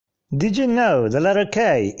Did you know the letter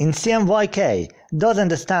K in CMYK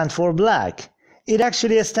doesn't stand for black? It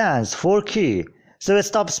actually stands for key, so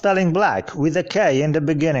stop spelling black with a K in the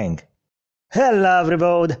beginning. Hello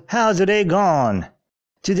everybody, how's your day gone?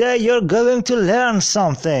 Today you're going to learn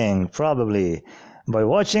something, probably, by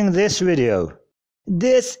watching this video.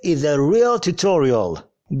 This is a real tutorial.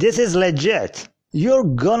 This is legit. You're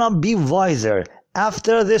gonna be wiser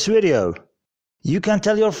after this video. You can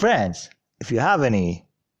tell your friends, if you have any,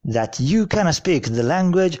 that you can speak the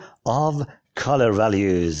language of color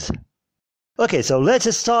values. Okay, so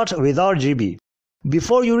let's start with RGB.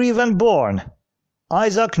 Before you were even born,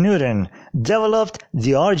 Isaac Newton developed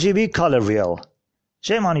the RGB color wheel.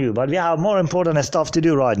 Shame on you, but we have more important stuff to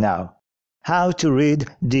do right now. How to read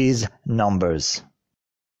these numbers.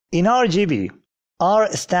 In RGB,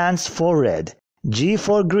 R stands for red, G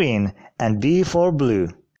for green, and B for blue.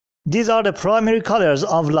 These are the primary colors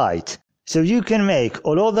of light. So you can make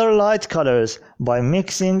all other light colors by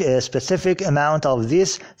mixing a specific amount of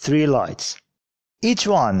these three lights. Each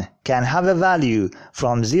one can have a value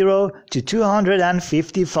from 0 to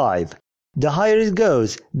 255. The higher it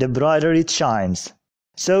goes, the brighter it shines.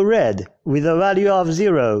 So red with a value of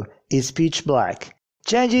 0 is pitch black.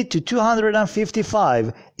 Change it to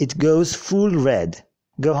 255, it goes full red.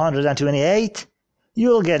 Go 128,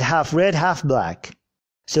 you'll get half red, half black.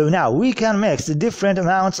 So now we can mix the different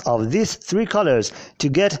amounts of these three colors to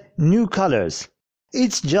get new colors.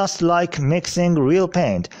 It's just like mixing real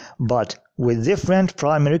paint, but with different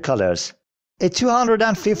primary colors. A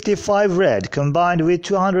 255 red combined with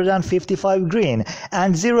 255 green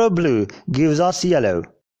and 0 blue gives us yellow.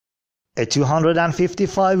 A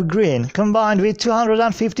 255 green combined with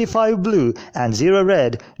 255 blue and 0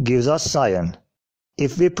 red gives us cyan.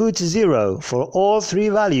 If we put 0 for all three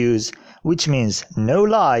values, which means no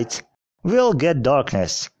light, we'll get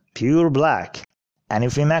darkness, pure black. And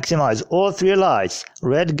if we maximize all three lights,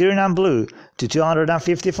 red, green and blue, to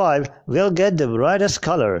 255, we'll get the brightest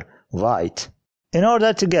color, white. In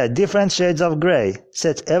order to get different shades of gray,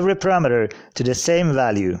 set every parameter to the same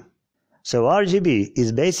value. So RGB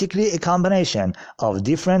is basically a combination of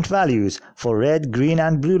different values for red, green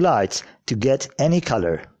and blue lights to get any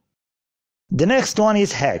color. The next one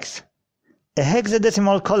is HEX. A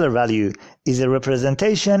hexadecimal color value is a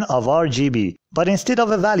representation of RGB, but instead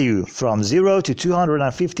of a value from 0 to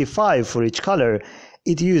 255 for each color,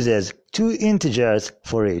 it uses two integers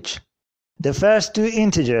for each. The first two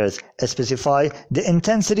integers specify the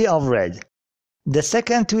intensity of red. The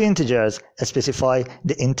second two integers specify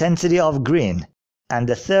the intensity of green, and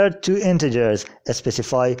the third two integers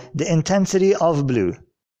specify the intensity of blue.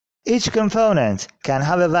 Each component can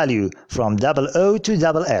have a value from O to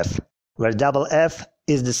FF, where FF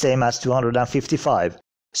is the same as 255.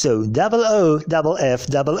 So OOFFO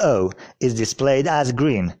is displayed as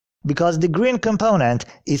green, because the green component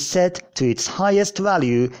is set to its highest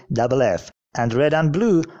value FF, and red and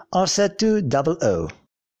blue are set to OO.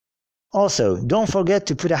 Also, don't forget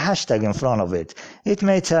to put a hashtag in front of it. It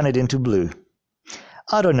may turn it into blue.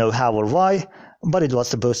 I don't know how or why, but it was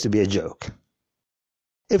supposed to be a joke.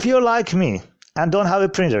 If you're like me and don't have a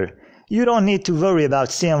printer, you don't need to worry about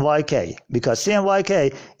CMYK, because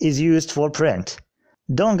CMYK is used for print.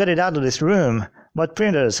 Don't get it out of this room, but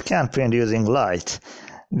printers can't print using light.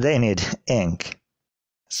 They need ink.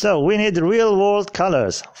 So we need real-world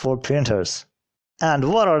colors for printers. And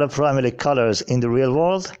what are the primary colors in the real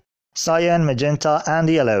world? Cyan, magenta and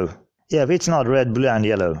yellow. Yeah, it's not red, blue and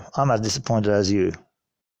yellow. I'm as disappointed as you.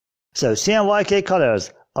 So CMYK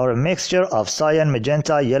colors are a mixture of cyan,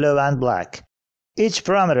 magenta, yellow and black. Each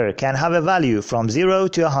parameter can have a value from 0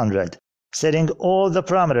 to 100. Setting all the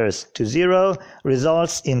parameters to 0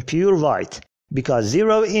 results in pure white, because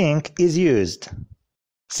 0 ink is used.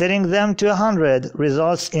 Setting them to 100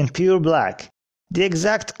 results in pure black, the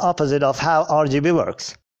exact opposite of how RGB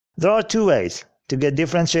works. There are two ways to get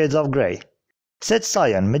different shades of gray. Set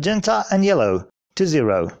cyan, magenta and yellow to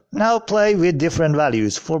 0. Now play with different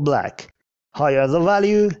values for black. Higher the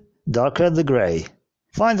value, darker the gray.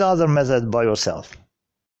 Find the other method by yourself.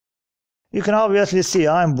 You can obviously see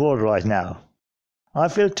I'm bored right now. I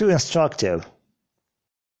feel too instructive.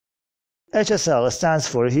 HSL stands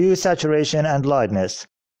for hue, saturation and lightness.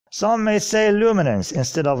 Some may say luminance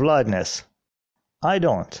instead of lightness. I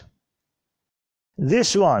don't.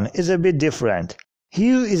 This one is a bit different.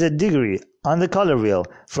 Hue is a degree on the color wheel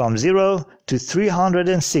from 0 to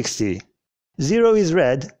 360. 0 is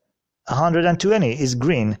red, 120 is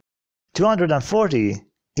green, 240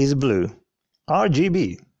 is blue.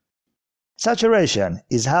 RGB. Saturation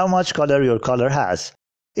is how much color your color has.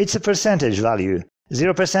 It's a percentage value.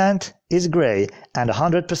 0% is gray and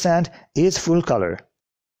 100% is full color.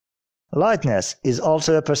 Lightness is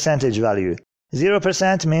also a percentage value.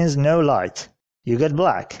 0% means no light. You get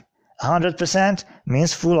black. 100%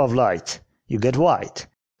 means full of light. You get white.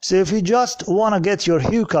 So if you just want to get your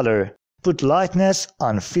hue color, put lightness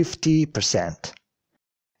on 50%.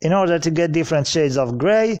 In order to get different shades of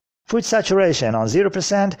gray, put saturation on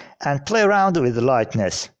 0% and play around with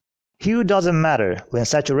lightness. Hue doesn't matter when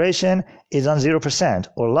saturation is on 0%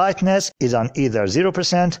 or lightness is on either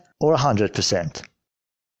 0% or 100%.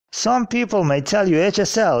 Some people may tell you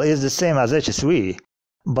HSL is the same as HSV,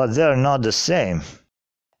 but they're not the same.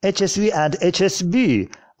 HSV and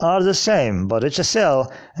HSB are the same, but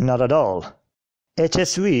HSL not at all.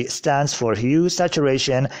 HSV stands for hue,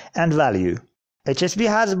 saturation, and value. HSB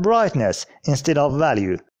has brightness instead of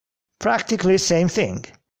value. Practically same thing.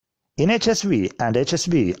 In HSV and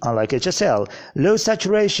HSB, unlike HSL, low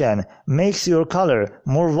saturation makes your color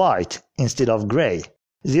more white instead of gray.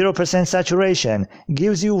 0% saturation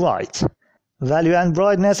gives you white. Value and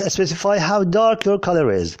brightness specify how dark your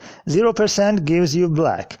color is. 0% gives you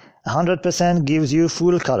black. 100% gives you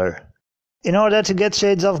full color. In order to get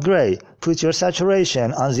shades of gray, put your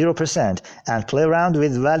saturation on 0% and play around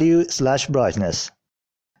with value/brightness.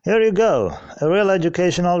 Here you go, a real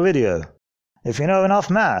educational video. If you know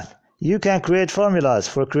enough math, you can create formulas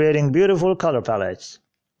for creating beautiful color palettes.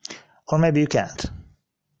 Or maybe you can't.